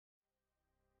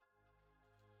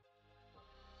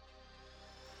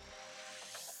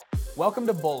Welcome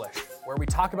to Bullish, where we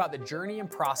talk about the journey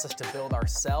and process to build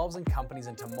ourselves and companies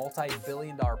into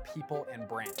multi-billion-dollar people and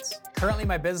brands. Currently,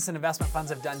 my business and investment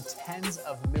funds have done tens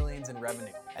of millions in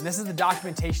revenue. And this is the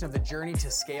documentation of the journey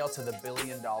to scale to the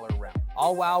billion-dollar realm.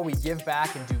 All while we give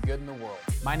back and do good in the world.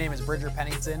 My name is Bridger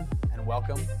Pennington, and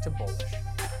welcome to Bullish.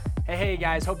 Hey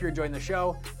guys, hope you're enjoying the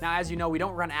show. Now, as you know, we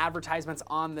don't run advertisements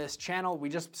on this channel. We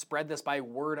just spread this by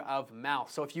word of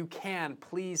mouth. So if you can,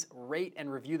 please rate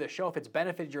and review the show. If it's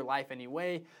benefited your life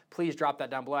anyway, please drop that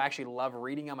down below. I actually love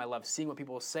reading them. I love seeing what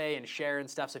people say and share and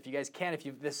stuff. So if you guys can, if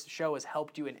this show has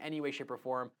helped you in any way, shape, or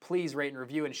form, please rate and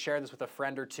review and share this with a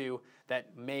friend or two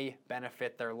that may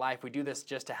benefit their life. We do this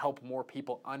just to help more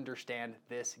people understand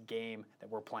this game that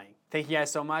we're playing. Thank you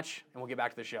guys so much, and we'll get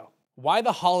back to the show. Why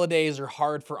the holidays are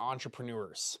hard for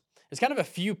entrepreneurs. There's kind of a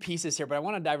few pieces here, but I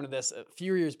want to dive into this. A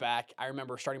few years back, I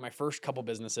remember starting my first couple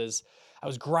businesses. I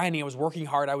was grinding, I was working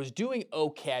hard, I was doing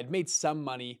okay, I'd made some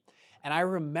money, and I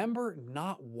remember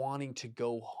not wanting to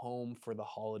go home for the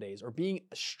holidays or being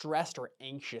stressed or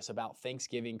anxious about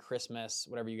Thanksgiving, Christmas,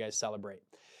 whatever you guys celebrate.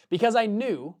 Because I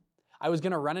knew I was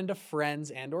going to run into friends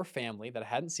and or family that I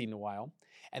hadn't seen in a while,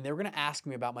 and they were going to ask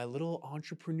me about my little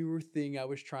entrepreneur thing I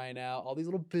was trying out, all these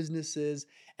little businesses,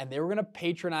 and they were going to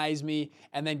patronize me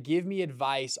and then give me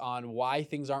advice on why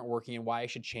things aren't working and why I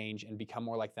should change and become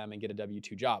more like them and get a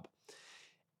W-2 job.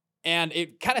 And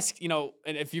it kind of,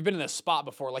 and if you've been in this spot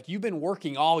before, like you've been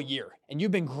working all year and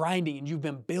you've been grinding and you've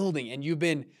been building and you've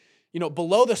been,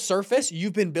 below the surface,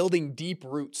 you've been building deep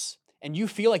roots and you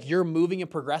feel like you're moving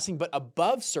and progressing, but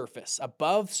above surface,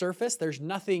 there's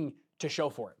nothing to show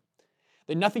for it.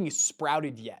 Nothing is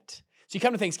sprouted yet. So you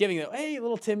come to Thanksgiving and go, hey,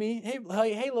 little Timmy, hey,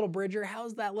 little Bridger,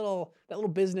 how's that little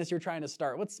business you're trying to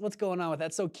start? What's going on with that?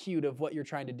 That's so cute of what you're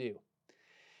trying to do.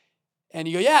 And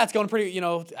you go, yeah, it's going pretty,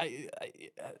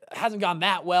 it hasn't gone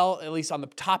that well, at least on the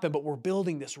top end, but we're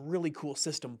building this really cool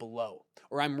system below.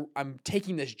 Or I'm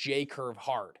taking this J curve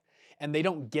hard. And they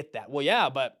don't get that. Well, yeah,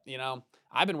 but,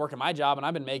 I've been working my job and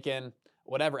I've been making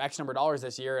whatever X number of dollars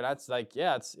this year. And that's like,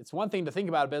 yeah, it's one thing to think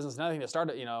about a business, another thing to start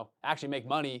it, actually make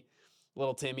money,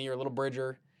 little Timmy or little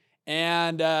Bridger.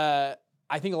 And I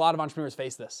think a lot of entrepreneurs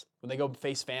face this when they go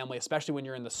face family, especially when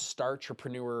you're in the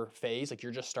startrepreneur phase, like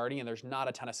you're just starting and there's not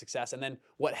a ton of success. And then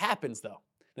what happens though?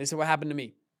 They say, what happened to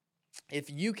me? If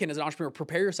you can, as an entrepreneur,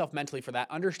 prepare yourself mentally for that,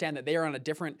 understand that they are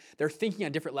they're thinking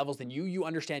on different levels than you. You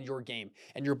understand your game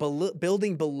and you're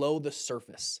building below the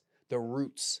surface, the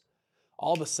roots.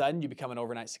 All of a sudden, you become an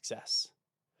overnight success.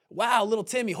 Wow, little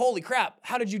Timmy, holy crap.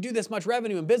 How did you do this much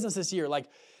revenue in business this year? Like,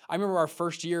 I remember our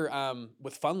first year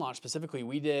with Fund Launch specifically,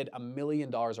 we did $1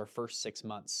 million our first 6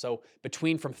 months. So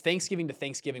from Thanksgiving to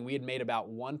Thanksgiving, we had made about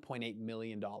 $1.8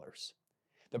 million.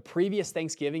 The previous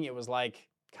Thanksgiving, it was like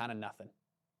kind of nothing.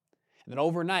 And then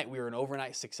overnight, we were an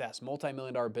overnight success,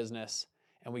 multi-million-dollar business.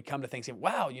 And we come to Thanksgiving,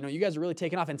 wow, you guys are really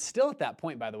taking off. And still at that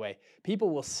point, by the way,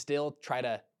 people will still try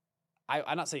to,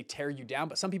 I'm not saying tear you down,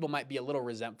 but some people might be a little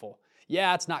resentful.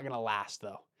 Yeah, it's not going to last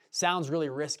though. Sounds really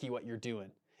risky what you're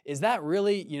doing. Is that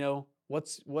really, because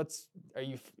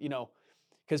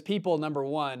people, number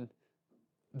one,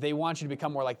 they want you to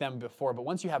become more like them before, but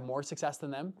once you have more success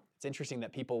than them, it's interesting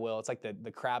that people it's like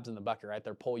the crabs in the bucket, right?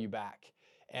 They'll pull you back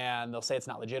and they'll say it's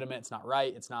not legitimate, it's not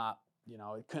right, it's not,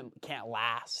 it can't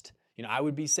last. I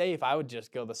would be safe. I would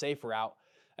just go the safe route.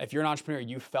 If you're an entrepreneur,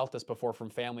 you've felt this before from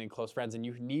family and close friends, and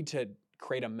you need to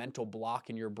create a mental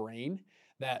block in your brain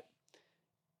that,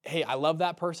 hey, I love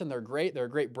that person. They're great. They're a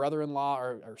great brother-in-law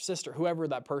or sister, whoever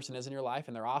that person is in your life,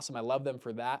 and they're awesome. I love them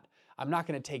for that. I'm not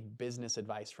going to take business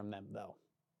advice from them, though.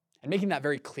 And making that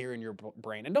very clear in your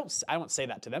brain. And I don't say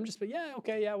that to them. Just be, yeah,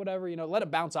 okay, yeah, whatever. Let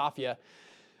it bounce off you.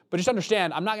 But just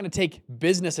understand, I'm not going to take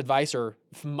business advice or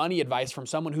money advice from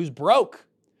someone who's broke,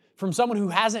 from someone who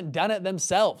hasn't done it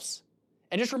themselves.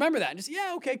 And just remember that. And just,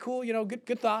 yeah, okay, cool,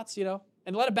 good thoughts,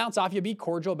 and let it bounce off you. Be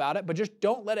cordial about it, but just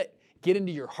don't let it get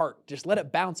into your heart. Just let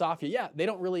it bounce off you. Yeah, they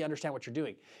don't really understand what you're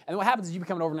doing. And what happens is you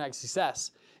become an overnight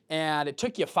success, and it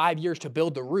took you 5 years to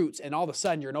build the roots, and all of a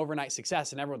sudden you're an overnight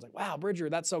success, and everyone's like, wow, Bridger,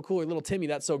 that's so cool. Or little Timmy,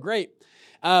 that's so great.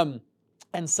 And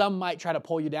some might try to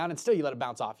pull you down, and still you let it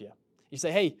bounce off you. You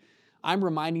say, hey, I'm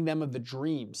reminding them of the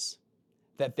dreams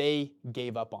that they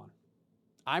gave up on.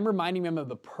 I'm reminding them of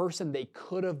the person they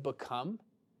could have become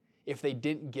if they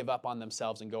didn't give up on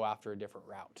themselves and go after a different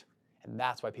route. And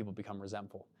that's why people become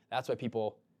resentful. That's why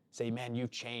people say, man,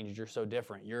 you've changed. You're so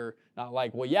different. You're not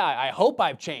like, well, yeah, I hope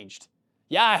I've changed.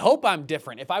 Yeah, I hope I'm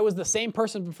different. If I was the same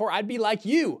person before, I'd be like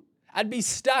you. I'd be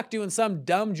stuck doing some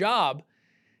dumb job.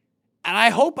 And I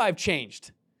hope I've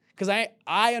changed. Because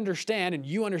I understand, and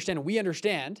you understand, and we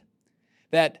understand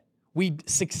that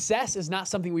Success is not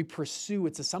something we pursue,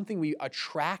 it's something we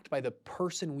attract by the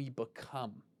person we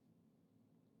become.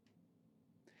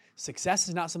 Success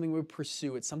is not something we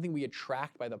pursue, it's something we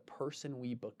attract by the person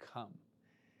we become.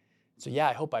 So yeah,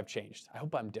 I hope I've changed. I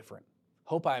hope I'm different.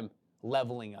 Hope I'm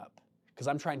leveling up because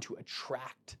I'm trying to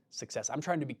attract success. I'm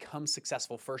trying to become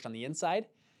successful first on the inside.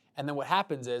 And then what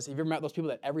happens is, have you ever met those people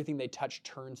that everything they touch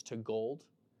turns to gold?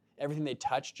 Everything they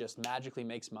touch just magically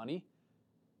makes money?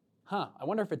 I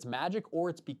wonder if it's magic or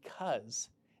it's because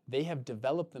they have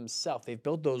developed themselves. They've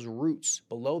built those roots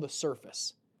below the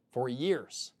surface for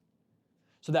years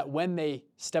so that when they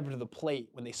step into the plate,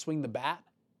 when they swing the bat,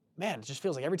 man, it just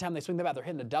feels like every time they swing the bat, they're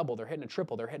hitting a double, they're hitting a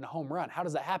triple, they're hitting a home run. How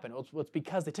does that happen? Well, it's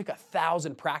because they took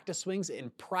 1,000 practice swings in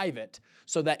private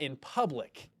so that in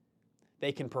public,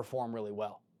 they can perform really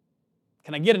well.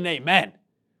 Can I get an amen?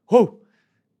 Whoo!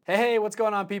 Hey, what's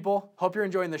going on, people? Hope you're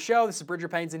enjoying the show. This is Bridger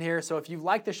Pennington here. So if you've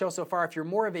liked the show so far, if you're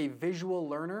more of a visual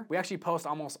learner, we actually post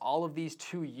almost all of these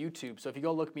to YouTube. So if you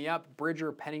go look me up,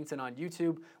 Bridger Pennington on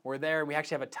YouTube, we're there. We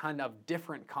actually have a ton of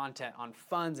different content on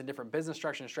funds and different business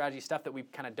structure and strategy, stuff that we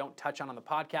kind of don't touch on the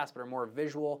podcast, but are more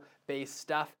visual-based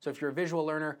stuff. So if you're a visual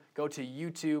learner, go to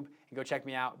YouTube and go check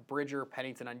me out, Bridger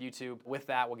Pennington on YouTube. With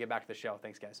that, we'll get back to the show.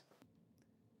 Thanks, guys.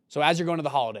 So as you're going to the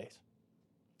holidays,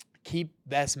 keep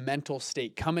this mental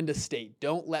state, come into state.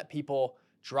 Don't let people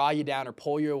draw you down or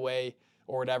pull you away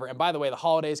or whatever. And by the way, the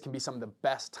holidays can be some of the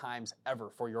best times ever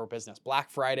for your business.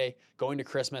 Black Friday, going to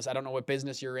Christmas. I don't know what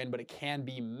business you're in, but it can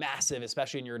be massive,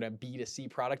 especially when you're in a B2C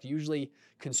product. Usually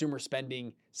consumer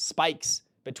spending spikes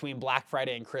between Black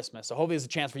Friday and Christmas. So hopefully there's a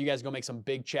chance for you guys to go make some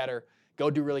big cheddar,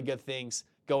 go do really good things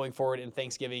going forward in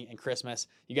Thanksgiving and Christmas.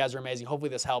 You guys are amazing. Hopefully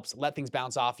this helps. Let things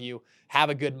bounce off you. Have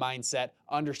a good mindset.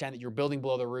 Understand that you're building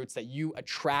below the roots, that you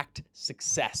attract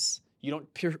success. You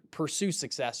don't pursue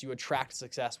success. You attract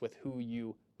success with who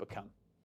you become.